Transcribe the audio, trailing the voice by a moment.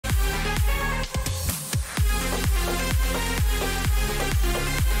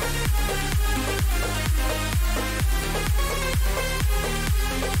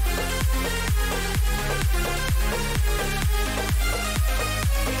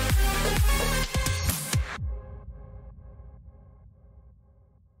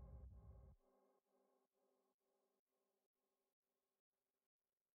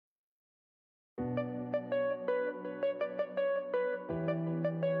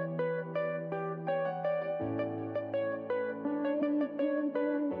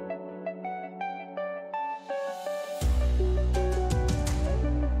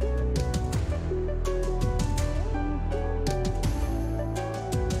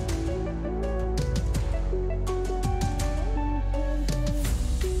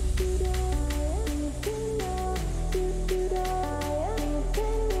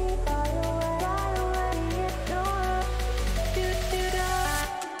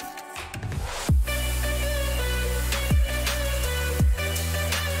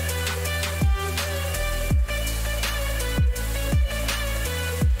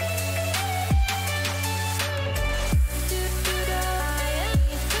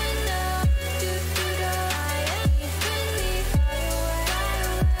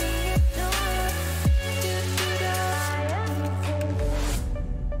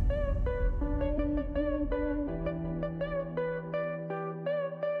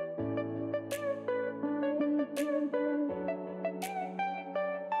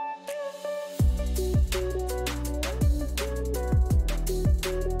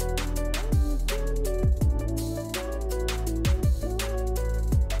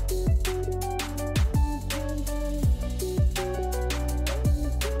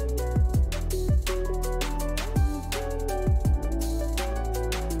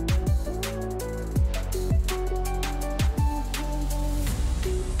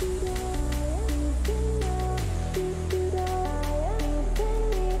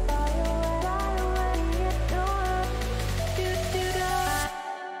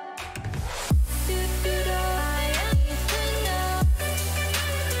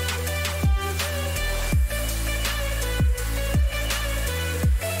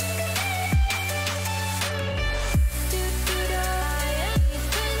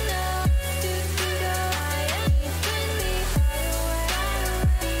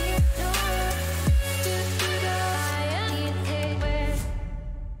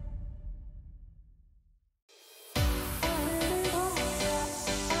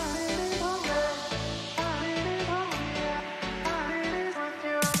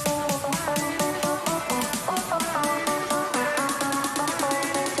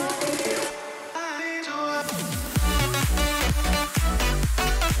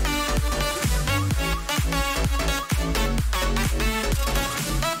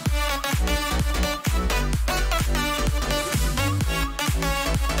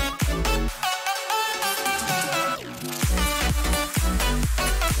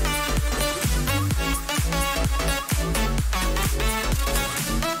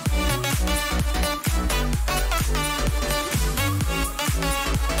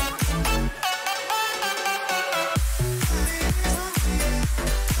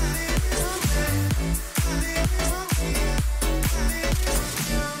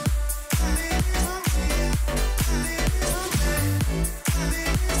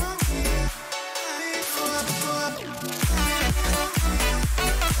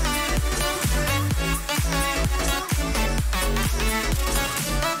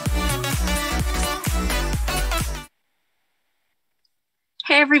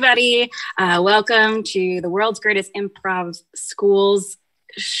everybody. Welcome to the world's greatest improv schools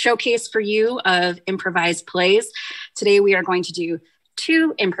showcase for you of improvised plays. Today we are going to do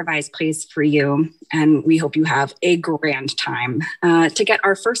 2 improvised plays for you, and we hope you have a grand time. To get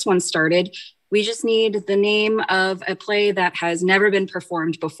our first one started, we just need the name of a play that has never been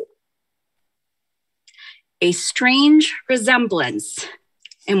performed before. A Strange Resemblance.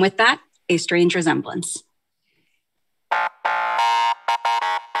 And with that, A Strange Resemblance.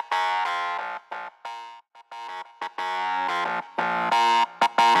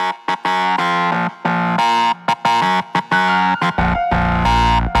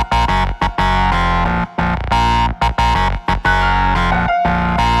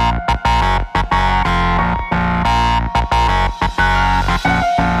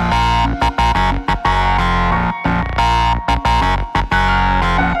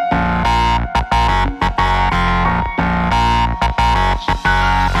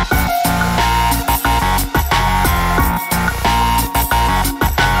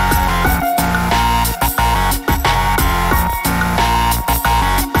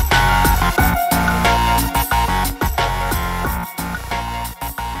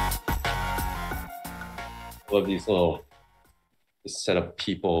 Love these little set of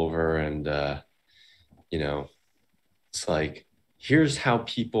people over, and it's like, here's how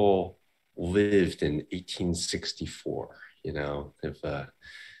people lived in 1864. They have a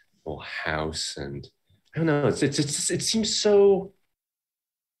little house, and I don't know, it seems so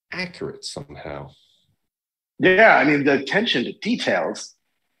accurate somehow. Yeah, I mean, the attention to details.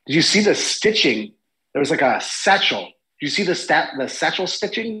 Did you see the stitching? There was like a satchel. Did you see the satchel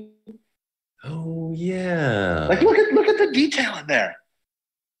stitching? Oh yeah. Like look at the detail in there.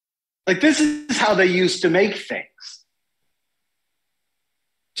 Like, this is how they used to make things.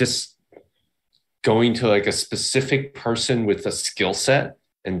 Just going to like a specific person with a skill set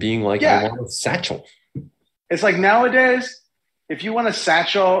and being like, yeah. I want a satchel. It's like nowadays, if you want a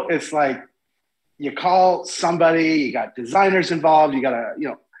satchel, it's like you call somebody, you got designers involved, you got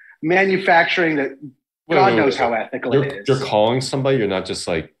manufacturing that God knows how ethical it is. You're calling somebody, you're not just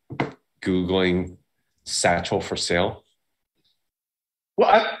like Googling satchel for sale?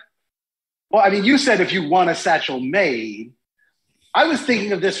 Well, I mean, you said if you want a satchel made. I was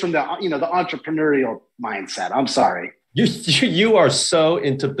thinking of this from the entrepreneurial mindset. I'm sorry. You are so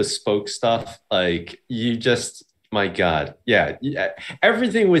into bespoke stuff. Like, you just, my God. Yeah.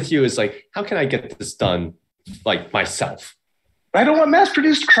 Everything with you is like, how can I get this done like myself? I don't want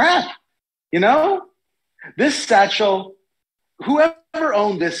mass-produced crap. This satchel, whoever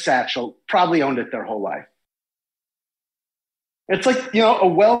owned this satchel probably owned it their whole life. It's like, a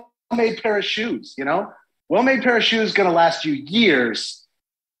well-made pair of shoes, Well-made pair of shoes is going to last you years.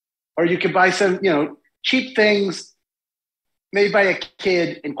 Or you could buy some, cheap things made by a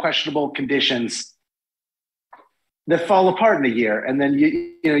kid in questionable conditions that fall apart in a year. And then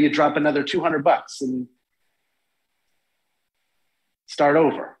you drop another $200 and start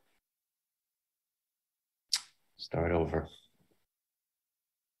over. Start over.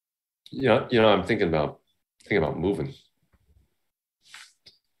 I'm thinking about moving.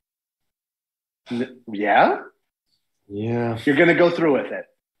 Yeah? Yeah. You're going to go through with it.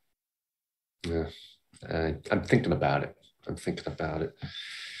 Yeah. I'm thinking about it.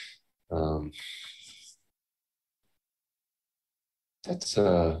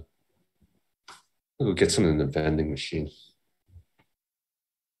 We'll get something in the vending machine.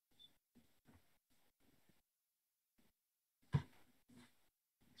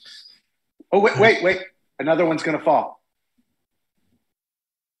 Oh, wait. Another one's going to fall.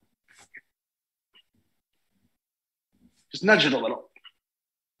 Just nudge it a little.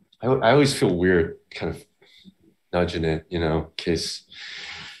 I always feel weird kind of nudging it, in case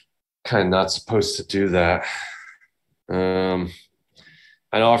kind of not supposed to do that. I'd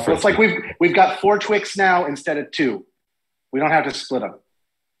offer. Well, it's like we've got 4 Twix now instead of 2. We don't have to split them.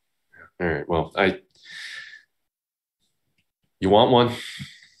 All right. Well, you want one?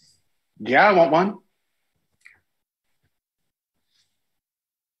 Yeah, I want one.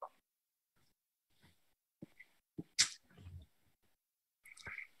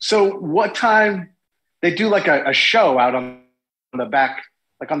 So what time they do like a show out on the back,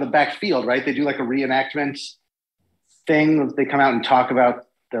 like on the back field, right? They do like a reenactment thing. They come out and talk about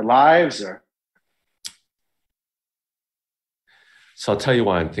their lives, or? So I'll tell you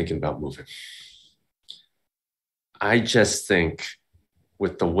why I'm thinking about moving. I just think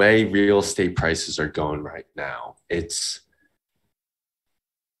with the way real estate prices are going right now,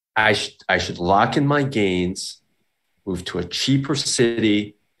 I should lock in my gains, move to a cheaper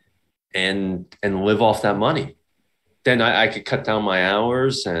city, and live off that money. then I could cut down my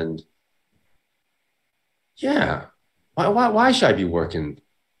hours and yeah. Why should I be working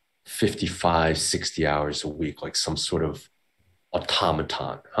 55, 60 hours a week like some sort of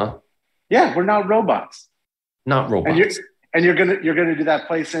automaton, huh? Yeah, we're not robots. Not robots. And you're gonna do that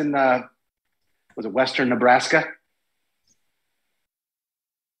place in was it Western Nebraska?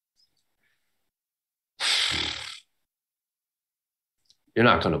 You're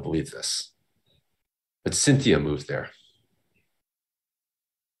not gonna believe this, but Cynthia moved there.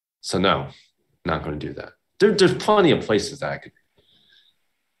 So no, not gonna do that. There's plenty of places that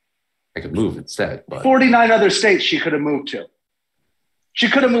I could move instead. But 49 other states she could have moved to. She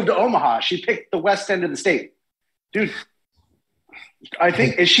could have moved to Omaha. She picked the west end of the state. Dude, I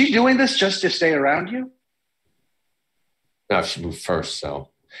think, is she doing this just to stay around you? No, she moved first,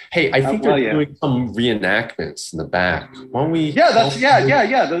 so. Hey, I think they're doing some reenactments in the back. Why don't we? Yeah,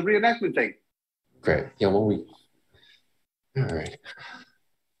 the reenactment thing. Great. Yeah, why don't we? All right.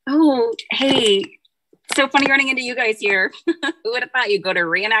 Oh, hey. So funny running into you guys here. Who would have thought you'd go to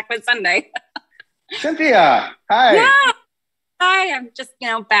Reenactment Sunday? Cynthia, hi. Yeah. Hi, I'm just,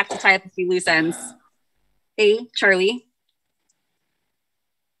 back to tie up a few loose ends. Hey, Charlie.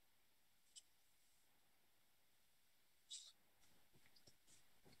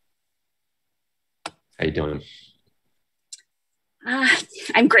 How you doing?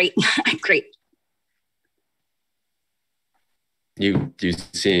 I'm great. I'm great. You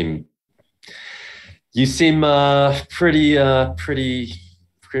seem pretty.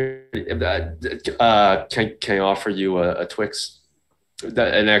 Can I offer you a Twix?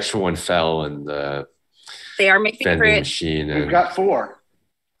 An extra one fell in the they are my favorite vending machine. We've got 4.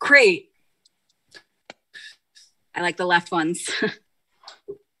 Great. I like the left ones.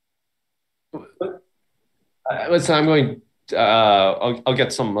 Listen, I'm going. I'll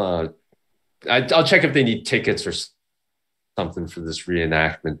get some. I'll check if they need tickets or something for this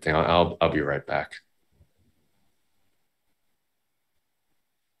reenactment thing. I'll be right back.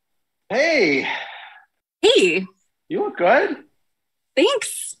 Hey. Hey. You look good.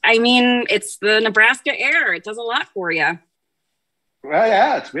 Thanks. I mean, it's the Nebraska air. It does a lot for you. Well,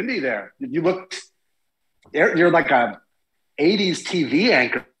 yeah, it's windy there. You're like a 80s TV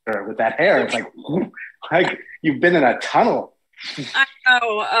anchor with that hair. It's like you've been in a tunnel.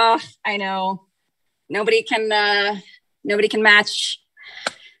 I know. Nobody can match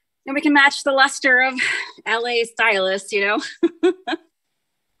the luster of LA stylists,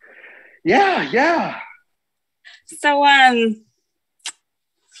 Yeah. So,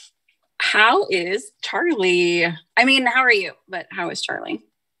 how is Charlie? I mean, how are you? But how is Charlie?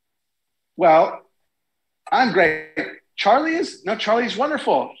 Well, I'm great. Charlie's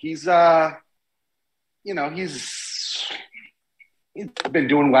wonderful. He's he's been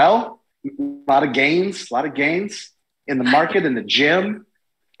doing well. A lot of gains in the market, in the gym,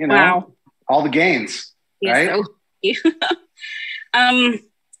 Wow. All the gains. Right? So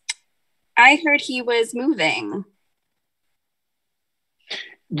I heard he was moving.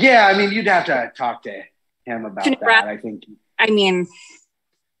 Yeah, I mean, you'd have to talk to him about that, I think. I mean,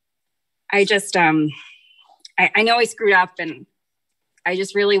 I just, I know I screwed up and I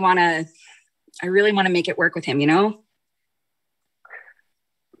just really want to make it work with him,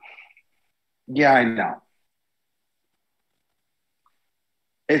 Yeah, I know.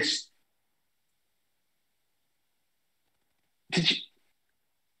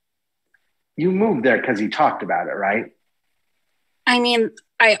 You moved there because he talked about it, right? I mean,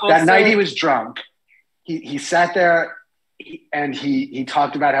 that night he was drunk. He sat there and he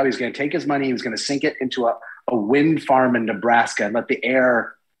talked about how he's going to take his money. He was going to sink it into a wind farm in Nebraska and let the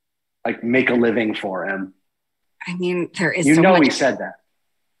air make a living for him. I mean, there is he said that.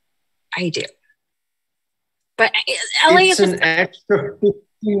 I do. But LA it's an extra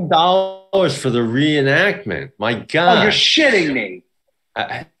 $15 for the reenactment. My God. Oh, you're shitting me.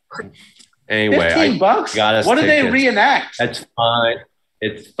 Anyway, $15? What do they reenact? That's fine.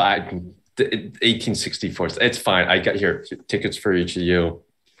 It's fine. 1864. It's fine. I got here tickets for each of you.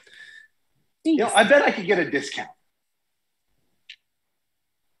 I bet I could get a discount.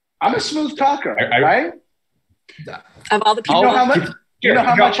 I'm a smooth talker, right? Of all the people, do you know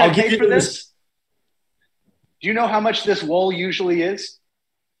how much I paid for this? Do you know how much this wool usually is?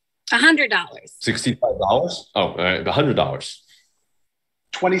 $100. $65? Oh, $100.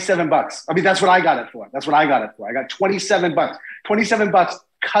 $27. I mean, that's what I got it for. I got $27. $27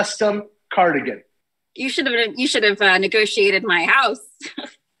 custom cardigan. You should have negotiated my house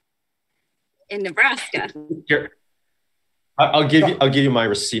in Nebraska. Here, I'll give you my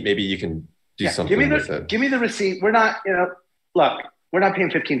receipt. Maybe you can do something with it. Give me the receipt. We're not, look, we're not paying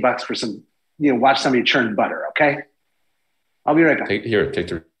 $15 for some, watch somebody churn butter. Okay. I'll be right back. Take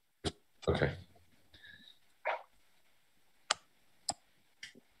the. Okay.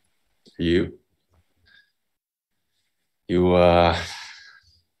 You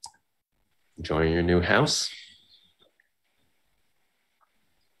enjoying your new house?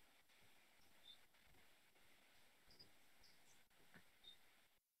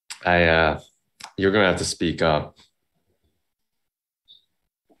 You're gonna have to speak up.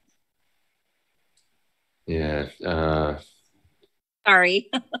 Yeah.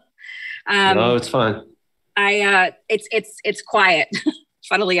 Sorry. No, it's fine. It's quiet.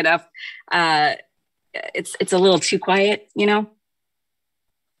 Funnily enough, it's a little too quiet, you know.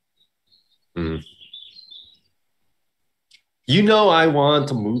 Mm. You know, I want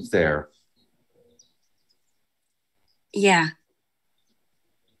to move there. Yeah.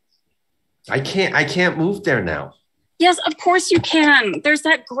 I can't move there now. Yes, of course you can. There's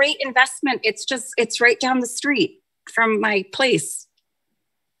that great investment. It's right down the street from my place.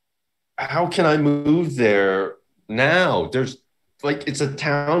 How can I move there now? It's a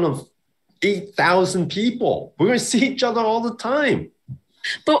town of 8,000 people. We're going to see each other all the time.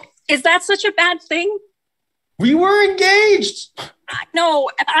 But is that such a bad thing? We were engaged. No,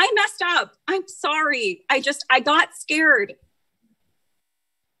 I messed up. I'm sorry. I got scared.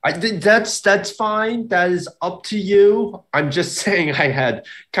 That's fine. That is up to you. I'm just saying I had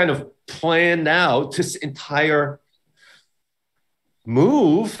kind of planned out this entire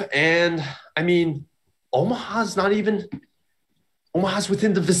move. And I mean, Omaha's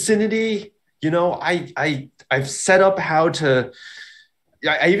within the vicinity. You know, I've set up how to,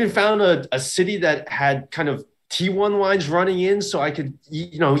 I even found a city that had kind of T1 lines running in so I could,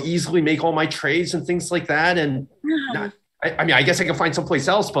 easily make all my trades and things like that. And I guess I can find someplace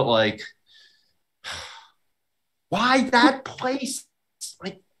else, but like, why that place?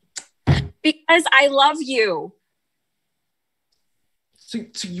 Like, because I love you. So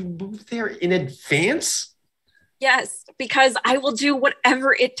you moved there in advance? Yes, because I will do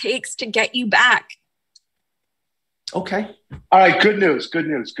whatever it takes to get you back. Okay. All right. Good news.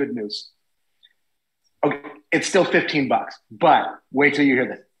 Okay. It's still $15, but wait till you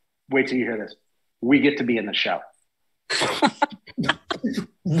hear this. We get to be in the show.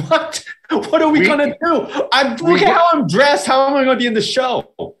 What are we gonna do? Look at how I'm dressed. How am I gonna be in the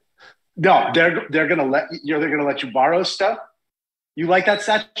show? No, they're gonna let you borrow stuff. You like that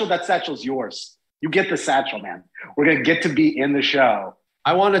satchel? That satchel's yours. You get the satchel, man. We're gonna get to be in the show.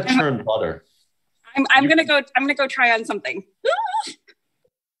 I want to turn butter. I'm gonna go try on something.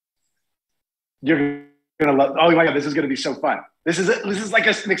 You're gonna love. Oh my God, this is gonna be so fun. This is like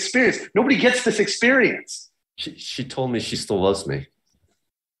an experience. Nobody gets this experience. She told me she still loves me.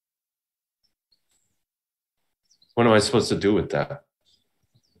 What am I supposed to do with that?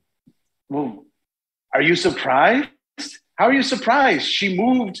 Well, are you surprised? How are you surprised? She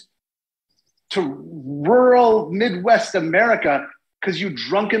moved to rural Midwest America because you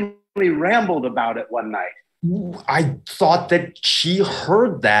drunkenly rambled about it one night. I thought that she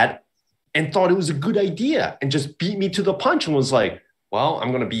heard that and thought it was a good idea and just beat me to the punch and was like, well, I'm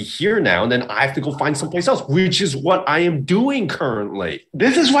going to be here now, and then I have to go find someplace else, which is what I am doing currently.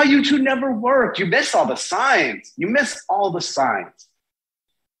 This is why you two never worked. You miss all the signs.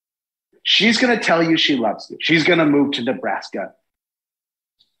 She's going to tell you she loves you. She's going to move to Nebraska.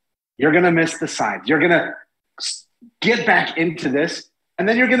 You're going to miss the signs. You're going to get back into this, and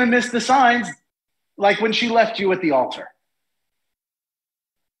then you're going to miss the signs like when she left you at the altar.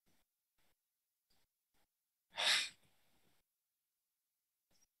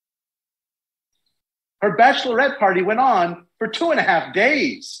 Her bachelorette party went on for 2.5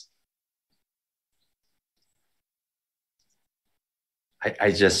 days.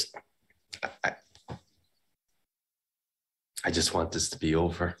 I just want this to be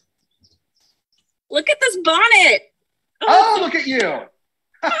over. Look at this bonnet. Oh, look at you.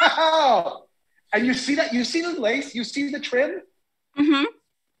 And you see that? You see the lace? You see the trim? Mm-hmm.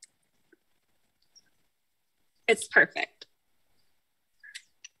 It's perfect.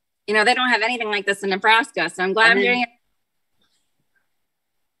 You know, they don't have anything like this in Nebraska, so I'm glad I'm doing it.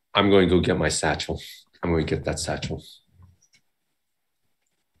 I'm going to go get my satchel. I'm going to get that satchel.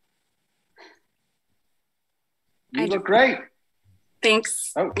 You look great.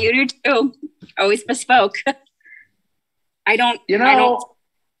 Thanks. Oh. You do too. Always bespoke.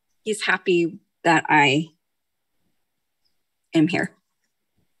 He's happy that I am here.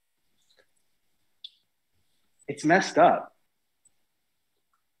 It's messed up.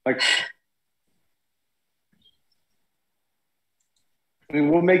 Like, I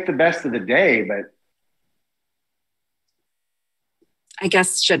mean, we'll make the best of the day, but I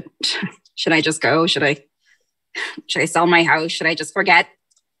guess should I just go? Should I? Should I sell my house? Should I just forget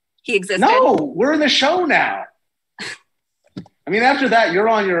he existed? No, we're in the show now. I mean, after that, you're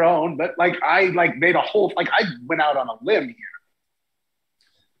on your own. But like, I like made a whole like I went out on a limb here.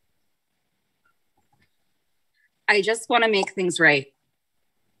 I just want to make things right.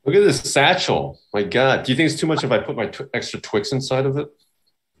 Look at this satchel. My God. Do you think it's too much if I put my extra Twix inside of it?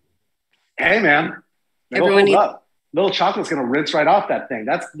 Hey, man. Everyone needs up. Little chocolate's going to rinse right off that thing.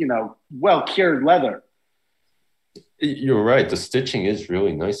 That's, well-cured leather. You're right. The stitching is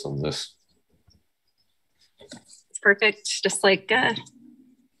really nice on this. It's perfect. Just like you.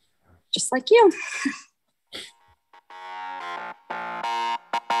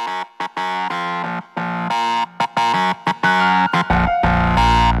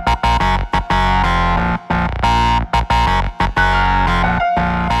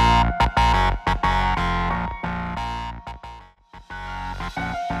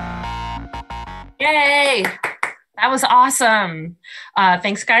 Yay! That was awesome.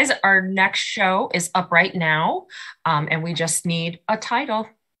 Thanks, guys. Our next show is up right now, and we just need a title.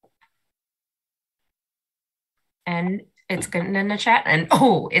 And it's getting in the chat, and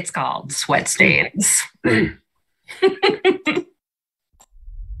it's called Sweat Stains.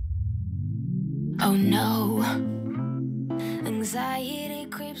 Oh no, anxiety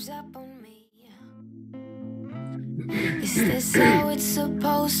creeps up on me. Is this how it's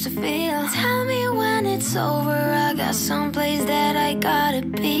supposed to feel? Tell me when it's over. I got someplace that I gotta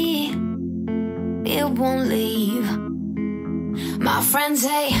be. It won't leave. My friends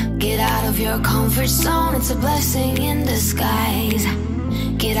say, get out of your comfort zone. It's a blessing in disguise.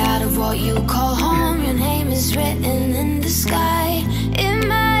 Get out of what you call home. Your name is written in the sky. It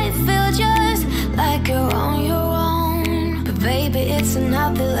might feel just like you're on your own, but baby, it's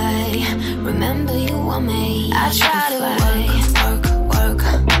another lie. Remember, you were made. I try to work,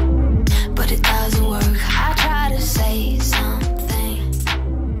 but it doesn't work. I try to say something,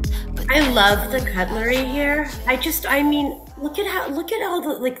 but I love the cutlery here. I mean, look at all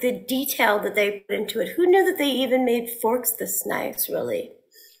the detail that they put into it. Who knew that they even made forks this nice, really?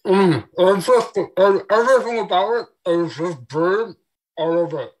 It's just, everything about it is just brilliant. I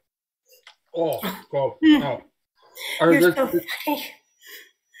love it. Oh, God. No. You're so funny.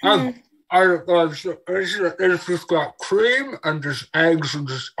 It's just got cream and just eggs and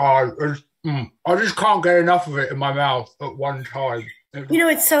just, I just can't get enough of it in my mouth at one time.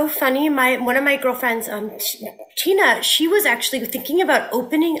 It's so funny. One of my girlfriends, Tina, she was actually thinking about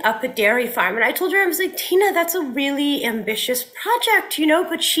opening up a dairy farm. And I told her, I was like, Tina, that's a really ambitious project,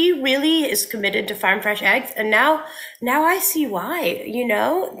 but she really is committed to farm fresh eggs. And now I see why,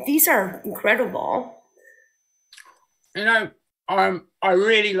 these are incredible. I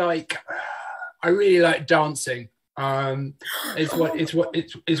really like dancing.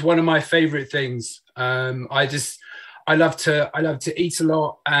 It's one of my favorite things. I love to eat a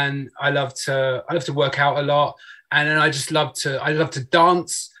lot, and I love to work out a lot, and then I love to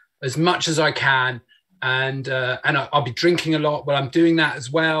dance as much as I can, and I'll be drinking a lot while I'm doing that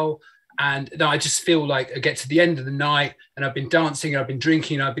as well. And then I just feel like I get to the end of the night, and I've been dancing, and I've been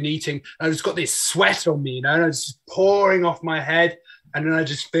drinking, and I've been eating, and I've just got this sweat on me, and it's just pouring off my head, and then I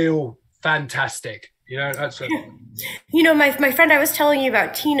just feel fantastic. That's what... my friend I was telling you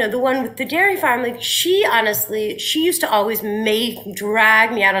about, Tina, the one with the dairy farm, like she used to always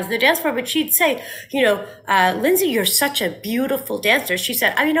drag me out onto the dance floor, but she'd say, Lindsay, you're such a beautiful dancer. She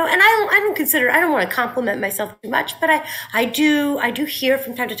said, and I don't want to compliment myself too much, but I do hear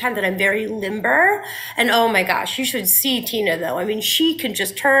from time to time that I'm very limber. And oh my gosh, you should see Tina though. I mean, she can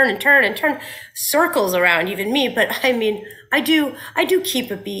just turn and turn and turn circles around even me, but I mean, I do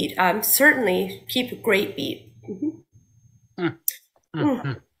keep a beat. Certainly keep a great beat.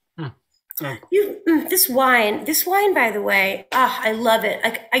 This wine, by the way, I love it.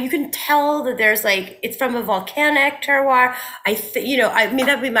 Like you can tell that there's it's from a volcanic terroir.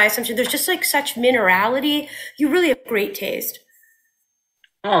 That'd be my assumption. There's just such minerality. You really have great taste.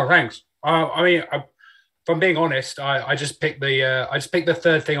 Oh, thanks. If I'm being honest, I just picked the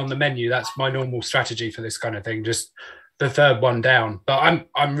third thing on the menu. That's my normal strategy for this kind of thing. Just the third one down, but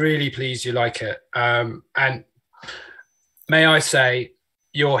I'm really pleased you like it. And may I say,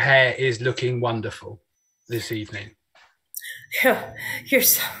 your hair is looking wonderful this evening. You're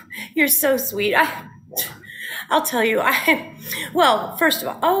so sweet. I'll tell you. First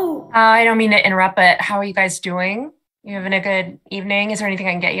of all, I don't mean to interrupt, but how are you guys doing? You having a good evening? Is there anything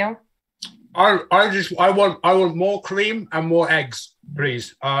I can get you? I want more cream and more eggs,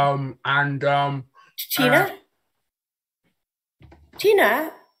 please.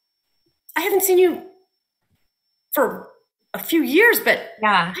 Tina, I haven't seen you for a few years, but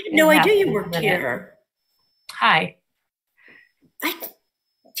yeah, I had no idea you worked here. Hi.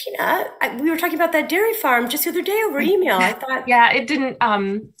 Tina, we were talking about that dairy farm just the other day over email. I thought, yeah, it didn't.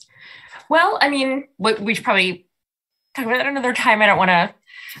 Well, I mean, we should probably talk about it another time. I don't want to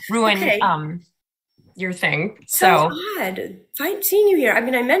ruin your thing. So odd. Fine seeing you here. I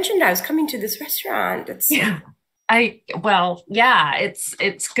mean, I mentioned I was coming to this restaurant. It's it's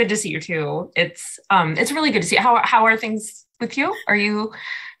good to see you too. It's really good to see you. How are things with you? Are you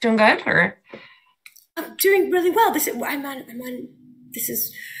doing good or? I'm doing really well. This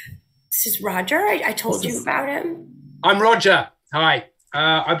is Roger. I told you about him. I'm Roger. Hi.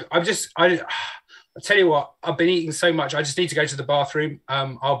 I'll tell you what, I've been eating so much. I just need to go to the bathroom.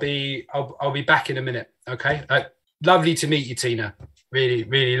 I'll be back in a minute. Okay. Lovely to meet you, Tina. Really,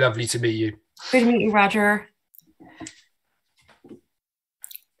 really lovely to meet you. Good to meet you, Roger.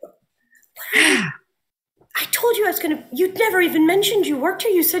 I told you I was gonna. You'd never even mentioned you worked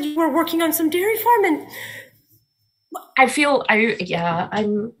here. You said you were working on some dairy farm, and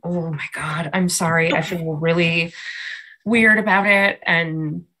I'm. Oh my God, I'm sorry. I feel really weird about it,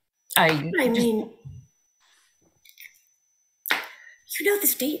 and the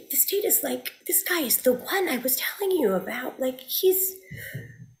state is like, this guy is the one I was telling you about. Like, he's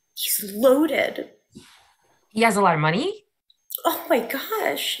loaded. He has a lot of money? Oh my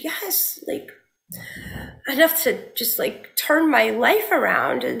gosh, yes. Like, enough to just like turn my life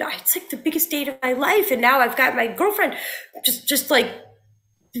around. And it's like the biggest date of my life. And now I've got my girlfriend just like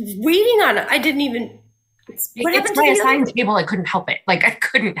waiting on it. I didn't even... It's my assigned table. I couldn't help it. Like, I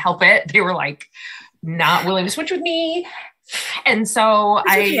couldn't help it. They were like not willing to switch with me. And so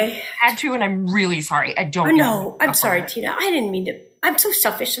I had to, and I'm really sorry. I don't know. I'm sorry, Tina. I didn't mean to. I'm so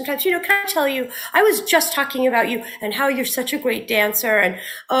selfish sometimes. Can I tell you, I was just talking about you and how you're such a great dancer, and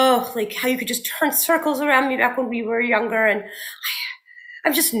like how you could just turn circles around me back when we were younger. And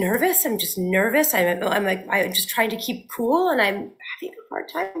I'm just nervous. I'm just just trying to keep cool, and I'm having a hard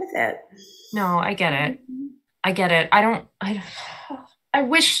time with it. No, I get it. I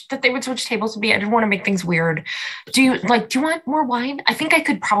wish that they would switch tables with me. I didn't want to make things weird. Do you want more wine? I think I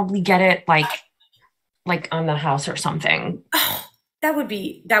could probably get it like on the house or something. Oh, that would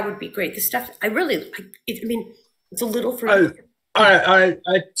be great. This stuff, I really like it. I mean, it's a little for you.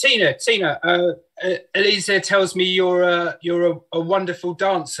 Tina, Elisa tells me you're a wonderful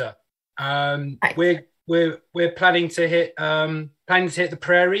dancer. We're planning to hit the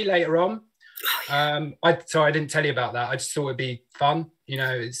prairie later on. I didn't tell you about that. I just thought it'd be fun. You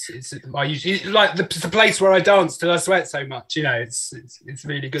know, it's I usually like the place where I dance till I sweat so much. You know, it's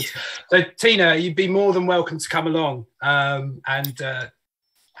really good. So Tina, you'd be more than welcome to come along and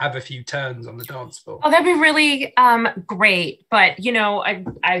have a few turns on the dance floor. Oh, that'd be really great. But I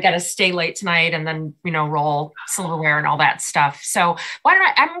got to stay late tonight and then roll silverware and all that stuff. So why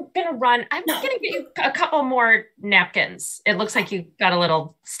don't I'm gonna run. I'm gonna get you a couple more napkins. It looks like you got a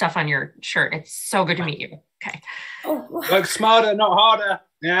little stuff on your shirt. It's so good to meet you. Okay. Work smarter, not harder.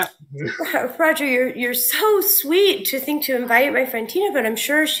 Yeah. Roger, you're so sweet to think to invite my friend Tina, but I'm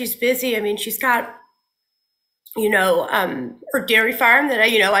sure she's busy. I mean, she's got her dairy farm that I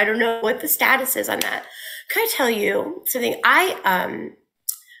don't know what the status is on that. Can I tell you something? I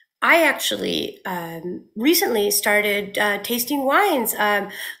actually recently started tasting wines,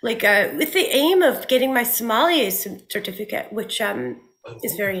 with the aim of getting my sommelier certificate, which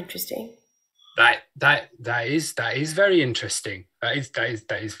is very interesting. That is very interesting. That is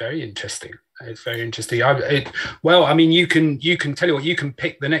very interesting. It's very interesting. You can tell you what, you can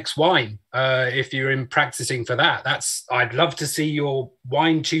pick the next wine if you're in practicing for that. I'd love to see your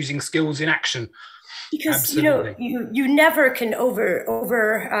wine choosing skills in action. Because absolutely. you never can overlook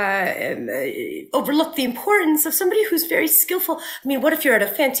the importance of somebody who's very skillful. I mean, what if you're at a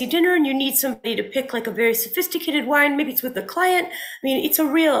fancy dinner and you need somebody to pick like a very sophisticated wine? Maybe it's with a client. I mean, it's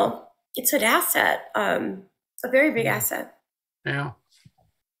an asset, a very big asset. Yeah.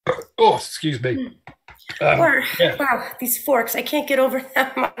 Oh, excuse me. Wow, these forks, I can't get over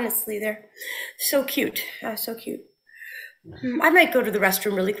them, honestly. They're so cute, so cute. I might go to the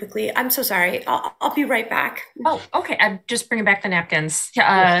restroom really quickly. I'm so sorry. I'll be right back. Oh, okay. I'm just bringing back the napkins.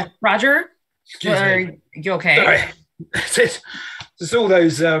 Roger, are you okay? It's all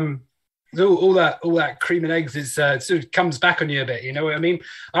those, all that cream and eggs is sort of comes back on you a bit. You know what I mean?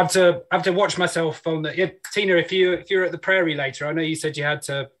 I have to watch myself on the. Yeah, Tina, if you're at the prairie later, I know you said you had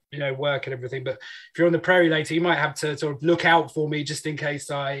to work and everything, but if you're on the prairie later, you might have to sort of look out for me just in case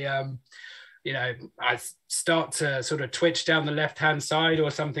I start to sort of twitch down the left-hand side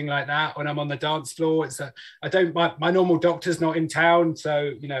or something like that when I'm on the dance floor. My normal doctor's not in town,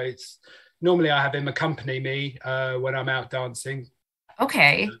 so it's normally I have him accompany me when I'm out dancing.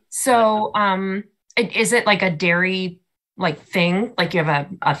 Okay, so Is it like a dairy like thing? Like you have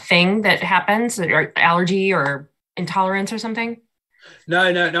a thing that happens, or allergy or intolerance or something? No.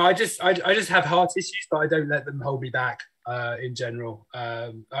 I just have heart issues, but I don't let them hold me back. In general,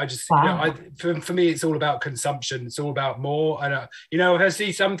 I just, Wow. for me, it's all about consumption. It's all about more. And if I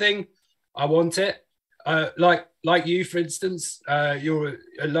see something, I want it. Like you, for instance, you're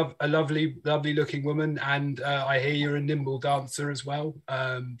a lovely looking woman, and I hear you're a nimble dancer as well.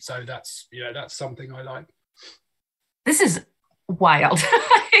 So that's something I like. This is wild.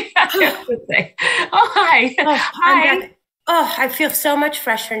 I have to say. Oh, hi. Hi. Oh, I feel so much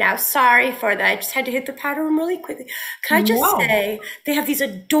fresher now. Sorry for that. I just had to hit the powder room really quickly. Can I just say, they have these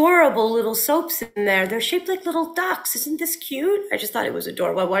adorable little soaps in there. They're shaped like little ducks. Isn't this cute? I just thought it was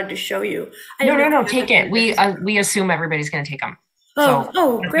adorable. I wanted to show you. No, take it. We assume everybody's going to take them.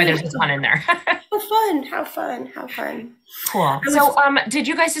 Great. There's a ton in there. How fun. Cool. So, did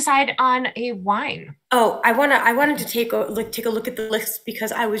you guys decide on a wine? Oh, I wanted to take a look at the list,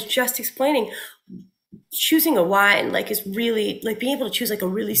 because I was just explaining choosing a wine is really being able to choose a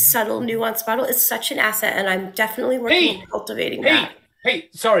really subtle, nuanced bottle is such an asset, and I'm definitely working on cultivating that. Hey,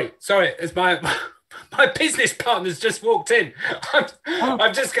 sorry, it's my business partner's just walked in.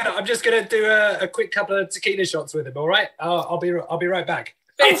 I'm just gonna do a quick couple of tequila shots with him. All right, I'll be right back.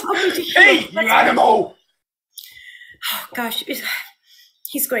 Hey, you animal! Oh, gosh,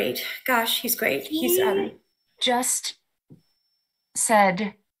 he's great. He's great. He's just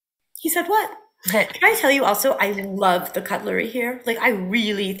said. He said what? Can I tell you also, I love the cutlery here. I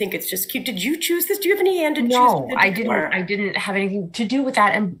really think it's just cute. Did you choose this? Do you have any hand in choosing? No, I didn't have anything to do with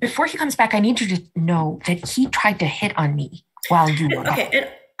that. And before he comes back, I need you to know that he tried to hit on me while you were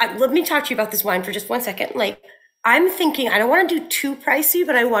okay. And let me talk to you about this wine for just 1 second. I'm thinking, I don't want to do too pricey,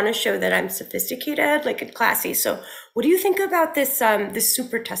 but I want to show that I'm sophisticated, and classy. So what do you think about this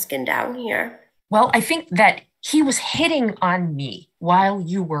Super Tuscan down here? Well, I think that he was hitting on me while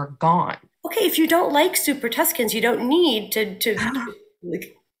you were gone. Okay, if you don't like Super Tuscans, you don't need to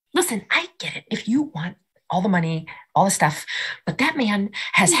Listen, I get it. If you want all the money, all the stuff, but that man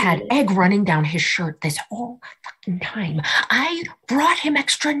has had egg running down his shirt this whole fucking time. I brought him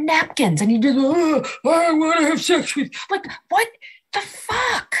extra napkins, and he did, I want to have sex with. What the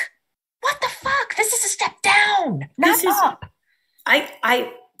fuck? What the fuck? This is a step down, not up.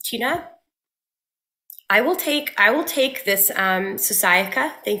 Tina, I will take this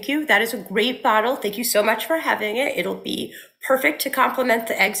Sasayaka. Thank you. That is a great bottle. Thank you so much for having it. It'll be perfect to complement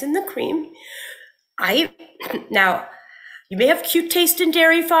the eggs and the cream. Now, you may have cute taste in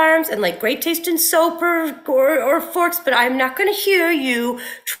dairy farms and great taste in soap or forks, but I'm not going to hear you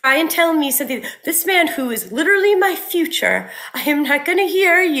try and tell me something. This man who is literally my future, I am not going to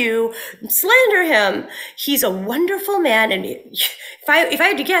hear you slander him. He's a wonderful man, and if I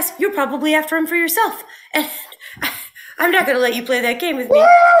had to guess, you're probably after him for yourself. And I'm not going to let you play that game with me.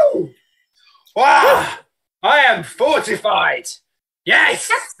 Woo! Wow! I am fortified. Yes,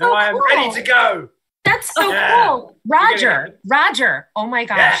 so I am cool. ready to go. That's so cool. Roger. Oh my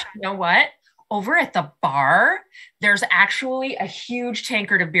gosh. Yeah. You know what? Over at the bar, there's actually a huge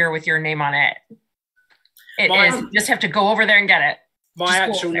tankard of beer with your name on it. You just have to go over there and get it. My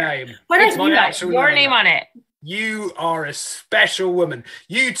actual name. What is your name on it? You are a special woman.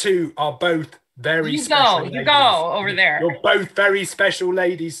 You two are both very special. You go over there. You're both very special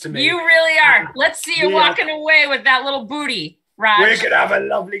ladies to me. You really are. Let's see you walking away with that little booty. Raj. We're gonna have a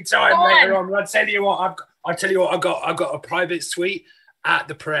lovely time later on. I'll tell you what. I've got a private suite at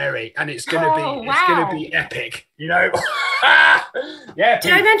the Prairie, and it's gonna be epic. Yeah.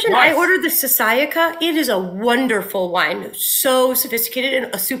 Did I mention I ordered the Sasayaka? It is a wonderful wine, so sophisticated,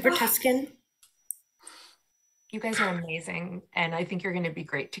 and a Super Tuscan. You guys are amazing, and I think you're going to be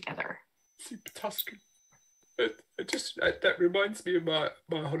great together. Super Tuscan. That reminds me of my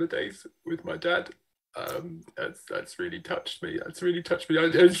holidays with my dad. That's really touched me. It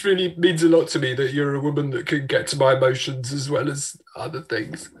really means a lot to me that you're a woman that can get to my emotions as well as other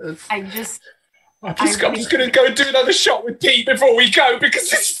things. I'm just going to go and do another shot with Pete before we go,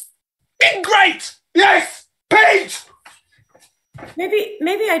 because it's been great. Yes, Pete.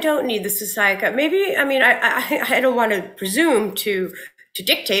 Maybe I don't need the Sasayaka. I don't want to presume to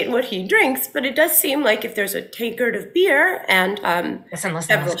dictate what he drinks, but it does seem like if there's a tankard of beer and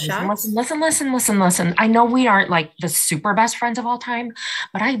several shots. Listen. I know we aren't the super best friends of all time,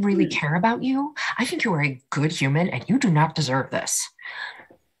 but I really care about you. I think you are a good human, and you do not deserve this.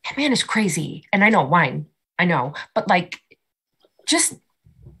 That man is crazy. And I know wine. I know, but just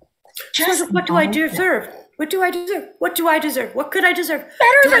what do I deserve? What do I deserve? What could I deserve?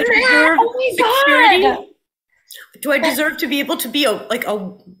 Better than that. Oh my God. Do I deserve to be able to be a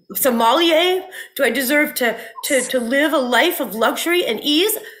sommelier? Do I deserve to live a life of luxury and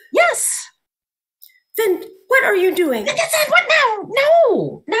ease? Yes. Then what are you doing? What now?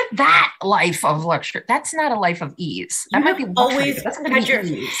 No, not that life of luxury. That's not a life of ease. That might be luxury. Always had your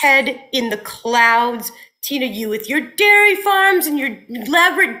head in the clouds, Tina. You with your dairy farms and your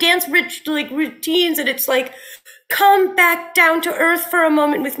elaborate dance-rich routines, and it's like, come back down to earth for a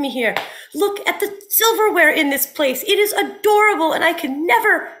moment with me here. Look at the silverware in this place. It is adorable, and I could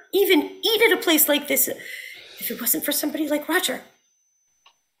never even eat at a place like this if it wasn't for somebody like Roger.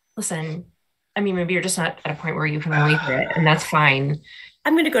 Listen, I mean, maybe you're just not at a point where you can wait for it, and that's fine.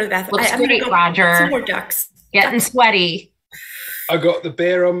 I'm going to go to the bathroom. I'm going to go Roger. Some more ducks. Getting sweaty. I got the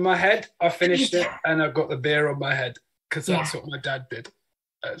beer on my head. I finished it, and I got the beer on my head because that's what my dad did.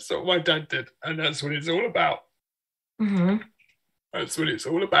 That's what my dad did, and that's what it's all about. Mm-hmm. That's what it's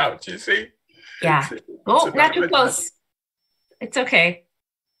all about. Do you see? Yeah. Not too close. It's okay.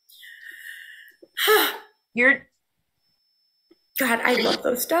 You're. God, I love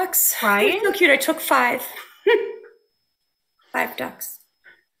those ducks. Right? They're so cute. I took 5. 5 ducks.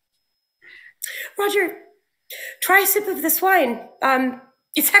 Roger, try a sip of this wine.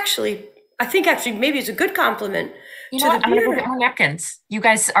 It's actually, I think maybe it's a good compliment. You know what? I'm going to go get more napkins. You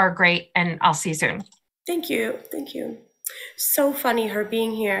guys are great, and I'll see you soon. Thank you. Thank you. So funny her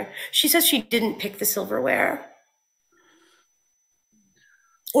being here. She says she didn't pick the silverware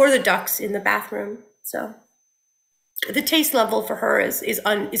or the ducks in the bathroom. So the taste level for her is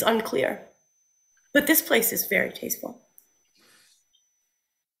unclear. But this place is very tasteful.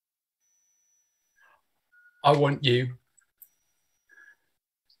 I want you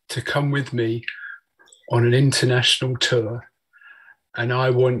to come with me on an international tour, and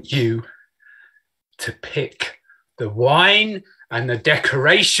I want you to pick the wine and the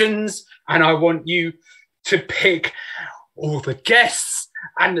decorations, and I want you to pick all the guests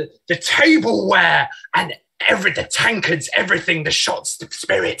and the tableware and the tankards, everything, the shots, the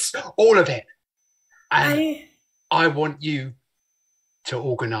spirits, all of it. And I want you to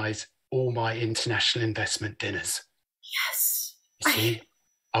organize all my international investment dinners. Yes. You see,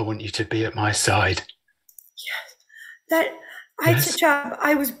 I want you to be at my side. Yes. It's a job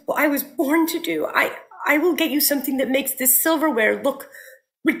I was born to do. I will get you something that makes this silverware look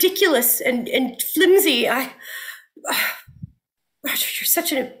ridiculous and flimsy. Roger, you're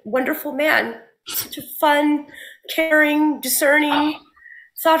such a wonderful man. Such a fun, caring, discerning,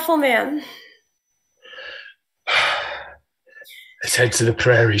 thoughtful man. Let's head to the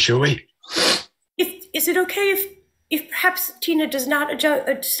prairie, shall we? Is it okay if perhaps Tina does not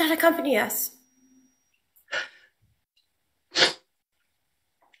accompany us?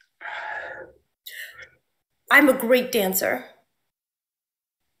 I'm a great dancer.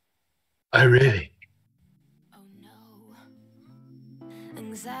 Oh, really? Oh no.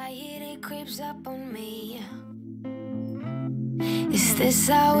 Anxiety creeps up on me. Is this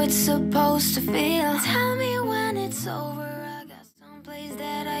how it's supposed to feel? Tell me when it's over. I got someplace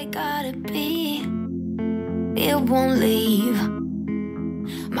that I gotta be. It won't leave.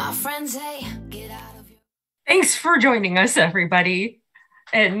 My friends say, get out of your... Thanks for joining us, everybody.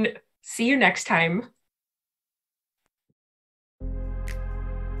 And see you next time.